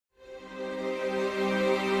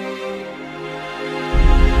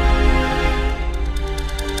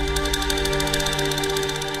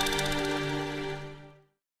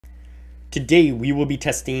Today we will be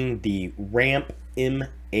testing the ramp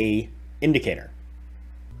MA indicator.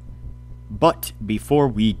 But before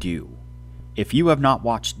we do, if you have not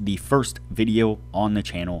watched the first video on the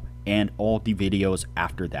channel and all the videos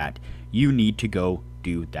after that, you need to go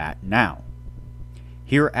do that now.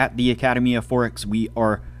 Here at the Academy of Forex, we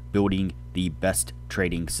are building the best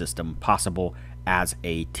trading system possible as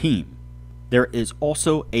a team. There is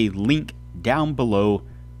also a link down below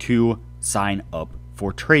to sign up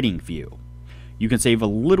for TradingView. You can save a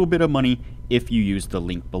little bit of money if you use the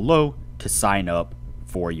link below to sign up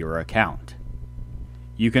for your account.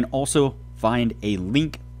 You can also find a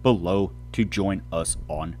link below to join us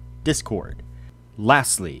on Discord.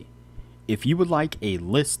 Lastly, if you would like a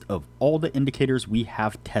list of all the indicators we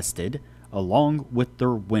have tested along with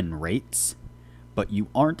their win rates, but you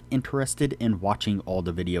aren't interested in watching all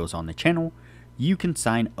the videos on the channel, you can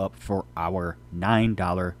sign up for our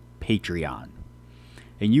 $9 Patreon,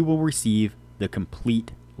 and you will receive the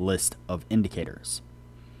complete list of indicators.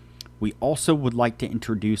 We also would like to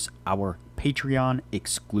introduce our Patreon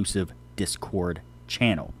exclusive Discord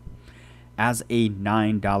channel. As a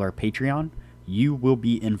 $9 Patreon, you will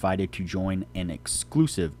be invited to join an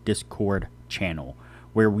exclusive Discord channel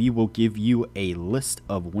where we will give you a list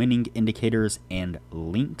of winning indicators and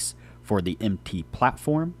links for the MT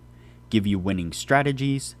platform, give you winning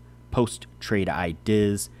strategies, post trade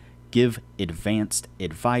ideas, give advanced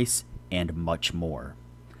advice, and much more.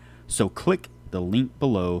 So click the link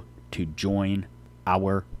below to join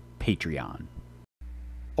our Patreon.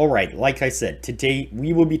 Alright, like I said, today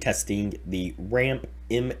we will be testing the ramp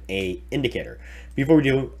MA indicator. Before we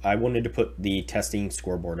do, I wanted to put the testing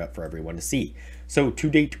scoreboard up for everyone to see. So to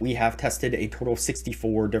date, we have tested a total of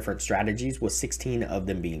 64 different strategies, with 16 of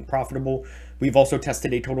them being profitable. We've also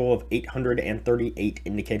tested a total of 838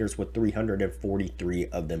 indicators, with 343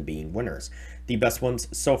 of them being winners. The best ones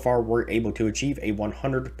so far were able to achieve a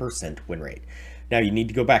 100% win rate. Now you need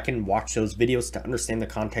to go back and watch those videos to understand the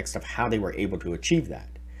context of how they were able to achieve that.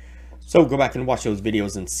 So go back and watch those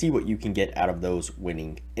videos and see what you can get out of those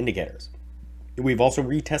winning indicators. We've also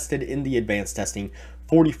retested in the advanced testing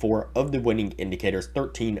 44 of the winning indicators.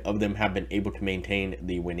 13 of them have been able to maintain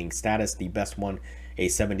the winning status. The best one, a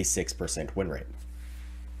 76% win rate.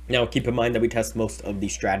 Now keep in mind that we test most of the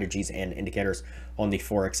strategies and indicators on the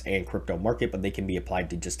Forex and crypto market, but they can be applied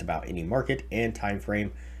to just about any market and time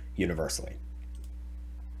frame universally.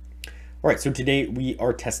 All right, so today we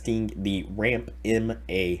are testing the ramp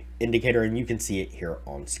MA indicator, and you can see it here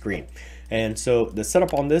on screen. And so the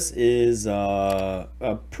setup on this is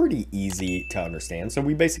pretty easy to understand. So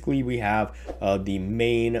we have the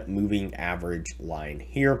main moving average line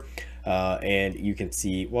here. And you can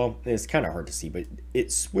see, well, it's kind of hard to see, but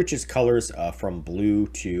it switches colors from blue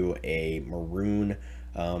to a maroon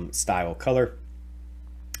style color.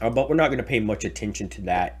 But we're not going to pay much attention to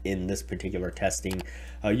that in this particular testing.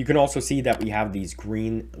 You can also see that we have these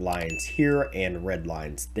green lines here and red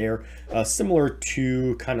lines there, similar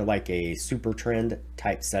to kind of like a super trend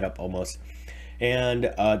type setup almost.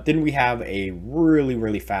 And then we have a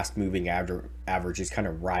really fast moving average is kind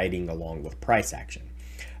of riding along with price action.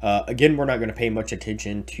 Again, we're not going to pay much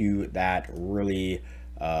attention to that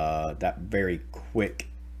that very quick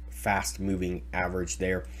fast moving average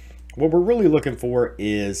there. What we're really looking for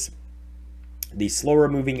is the slower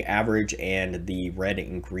moving average and the red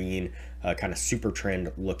and green kind of super trend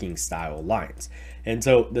looking style lines. And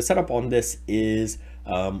so the setup on this is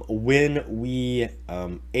when we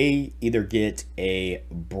either get a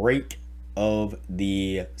break of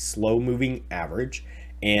the slow moving average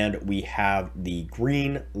and we have the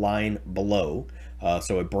green line below,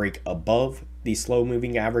 so a break above the slow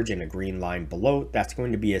moving average and a green line below, that's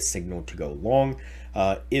going to be a signal to go long.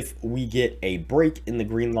 If we get a break in the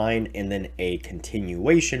green line and then a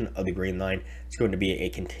continuation of the green line, it's going to be a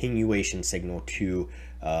continuation signal to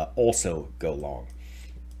also go long.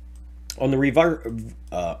 On the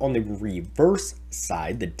reverse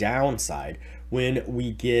side, the downside, when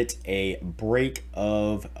we get a break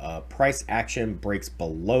of price action breaks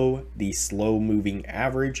below the slow moving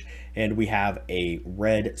average and we have a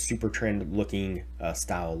red super trend looking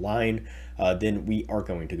style line, then we are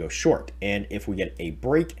going to go short. And if we get a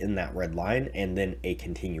break in that red line and then a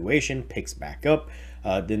continuation picks back up,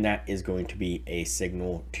 then that is going to be a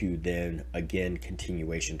signal to then again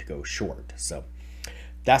continuation to go short. So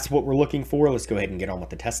that's what we're looking for. Let's go ahead and get on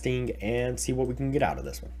with the testing and see what we can get out of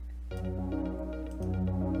this one.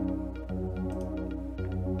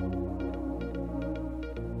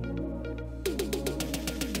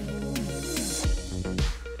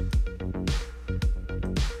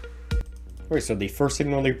 All right, so the first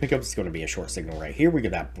signal they pick up is going to be a short signal right here. We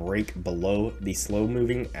get that break below the slow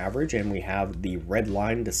moving average, and we have the red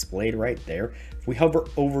line displayed right there. If we hover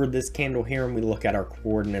over this candle here and we look at our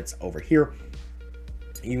coordinates over here,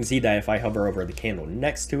 you can see that if I hover over the candle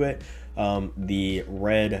next to it, the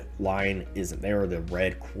red line isn't there, the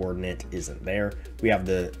red coordinate isn't there. We have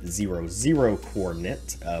the 0, 0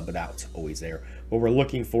 coordinate, but that's always there. What we're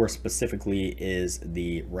looking for specifically is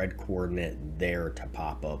the red coordinate there to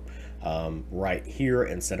pop up right here.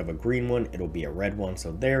 Instead of a green one, it'll be a red one.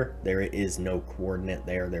 So there is no coordinate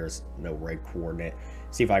there. There's no red coordinate.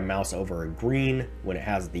 See, if I mouse over a green, when it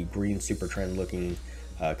has the green super trend looking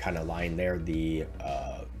kind of line there, the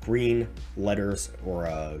green letters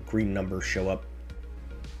or green numbers show up.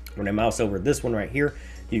 When I mouse over this one right here,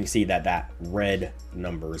 you can see that that red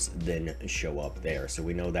numbers then show up there. So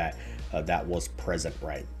we know that that was present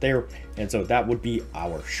right there. And so that would be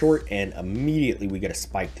our short, and immediately we get a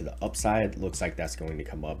spike to the upside. Looks like that's going to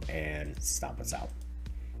come up and stop us out.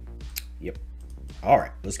 Yep. All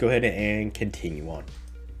right, let's go ahead and continue on.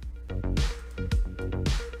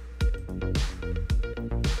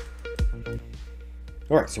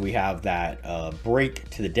 All right, so we have that break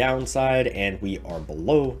to the downside, and we are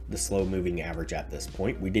below the slow moving average at this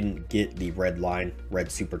point. We didn't get the red line,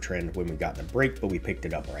 red super trend when we got the break, but we picked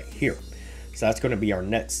it up right here. So that's going to be our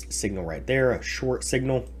next signal right there, a short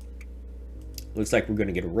signal. Looks like we're going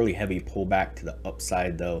to get a really heavy pullback to the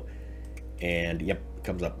upside though. And yep, it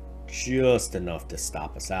comes up just enough to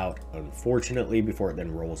stop us out, unfortunately, before it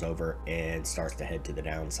then rolls over and starts to head to the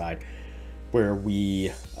downside where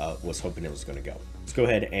we was hoping it was going to go. Let's go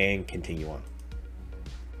ahead and continue on.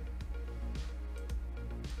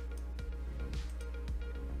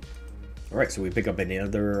 All right, so we pick up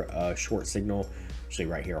another short signal, actually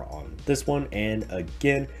right here on this one. And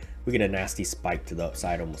again, we get a nasty spike to the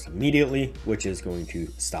upside almost immediately, which is going to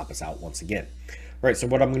stop us out once again. All right, so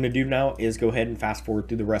what I'm going to do now is go ahead and fast forward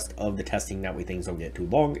through the rest of the testing. That way things don't get too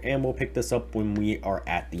long, and we'll pick this up when we are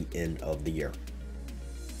at the end of the year.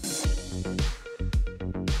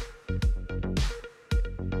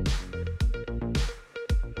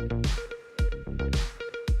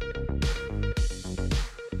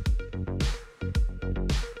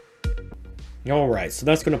 All right, so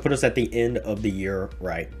that's going to put us at the end of the year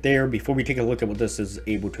right there. Before we take a look at what this is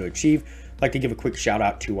able to achieve, I'd like to give a quick shout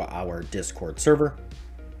out to our Discord server.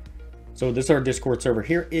 So this is our Discord server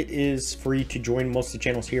here. It is free to join. Most of the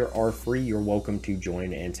channels here are free. You're welcome to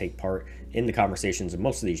join and take part in the conversations in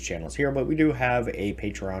most of these channels here, but we do have a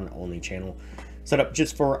Patreon only channel set up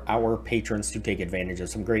just for our patrons to take advantage of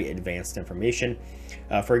some great advanced information.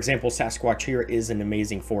 For example, Sasquatch here is an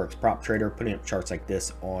amazing Forex prop trader, putting up charts like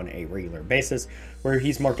this on a regular basis, where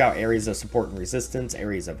he's marked out areas of support and resistance,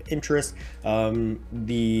 areas of interest.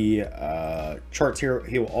 The charts here,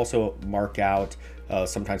 he will also mark out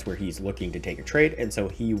sometimes where he's looking to take a trade, and so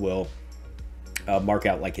he will mark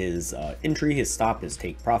out like his entry, his stop, his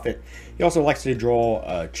take profit. He also likes to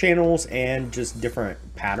draw channels and just different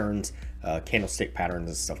patterns, candlestick patterns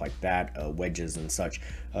and stuff like that, wedges and such,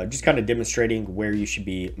 just kind of demonstrating where you should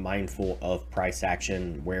be mindful of price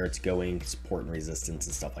action, where it's going, support and resistance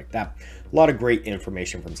and stuff like that. A lot of great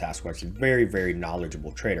information from Sasquatch. Very, very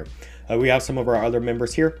knowledgeable trader. We have some of our other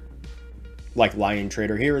members here, like Lion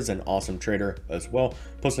Trader here is an awesome trader as well,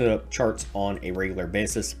 posting up charts on a regular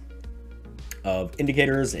basis of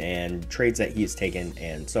indicators and trades that he has taken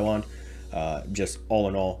and so on. Just all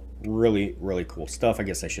in all, really, really cool stuff. I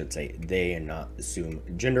guess I should say they and not assume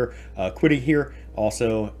gender. Quiddy here,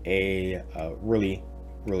 also a really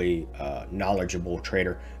knowledgeable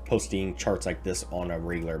trader, posting charts like this on a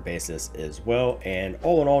regular basis as well. And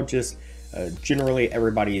all in all, just generally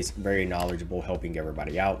everybody is very knowledgeable, helping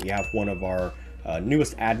everybody out. We have one of our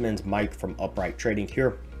newest admins, Mike from Upright Trading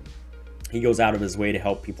here. He goes out of his way to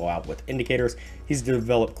help people out with indicators. He's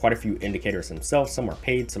developed quite a few indicators himself. Some are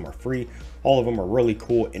paid, some are free. All of them are really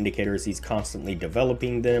cool indicators. He's constantly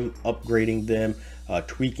developing them, upgrading them,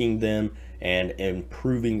 tweaking them, and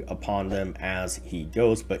improving upon them as he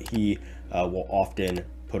goes. But he will often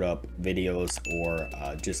put up videos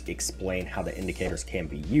or just explain how the indicators can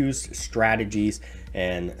be used, strategies,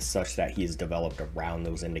 and such that he's developed around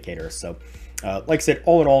those indicators. So like I said,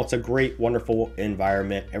 all in all, it's a great, wonderful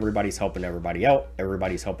environment. Everybody's helping everybody out.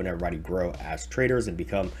 Everybody's helping everybody grow as traders and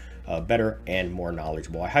become better and more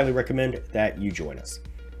knowledgeable. I highly recommend that you join us.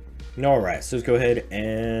 All right, so let's go ahead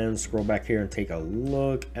and scroll back here and take a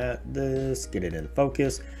look at this, get it in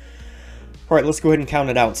focus. All right, let's go ahead and count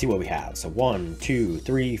it out and see what we have. So 1, 2,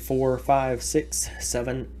 3, 4, 5, 6,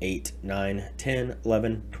 7, 8, 9, 10,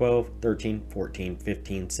 11, 12, 13, 14,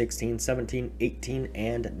 15, 16, 17, 18,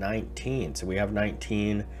 and 19. So we have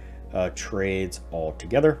 19 trades all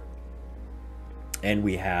together. And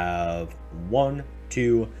we have 1,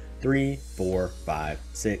 2, 3, 4, 5,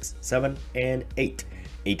 6, 7, and 8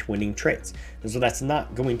 winning trades. And so that's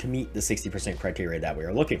not going to meet the 60% criteria that we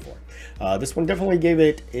are looking for. This one definitely gave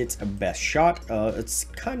it its best shot. It's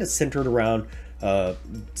kind of centered around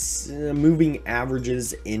moving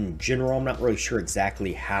averages in general. I'm not really sure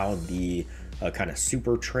exactly how the kind of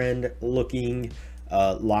super trend looking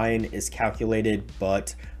line is calculated,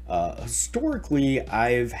 but historically,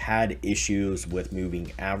 I've had issues with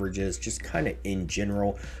moving averages just kind of in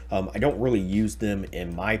general. I don't really use them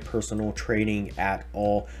in my personal trading at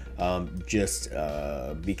all, just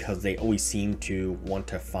because they always seem to want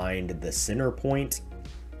to find the center point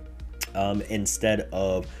instead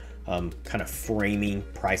of kind of framing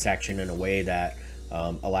price action in a way that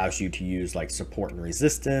allows you to use like support and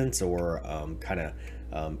resistance, or kind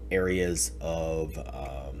of areas of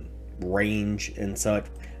range and such.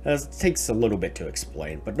 It takes a little bit to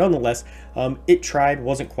explain, but nonetheless, it tried,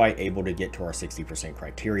 wasn't quite able to get to our 60%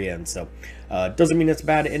 criteria, and so doesn't mean it's a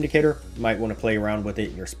bad indicator. You might want to play around with it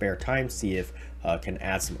in your spare time, see if can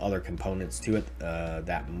add some other components to it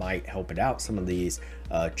that might help it out. Some of these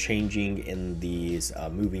changing in these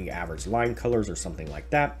moving average line colors or something like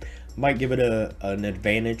that might give it an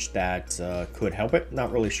advantage that could help it.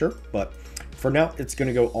 Not really sure, but for now, it's going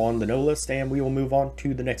to go on the no list, and we will move on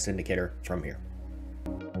to the next indicator from here.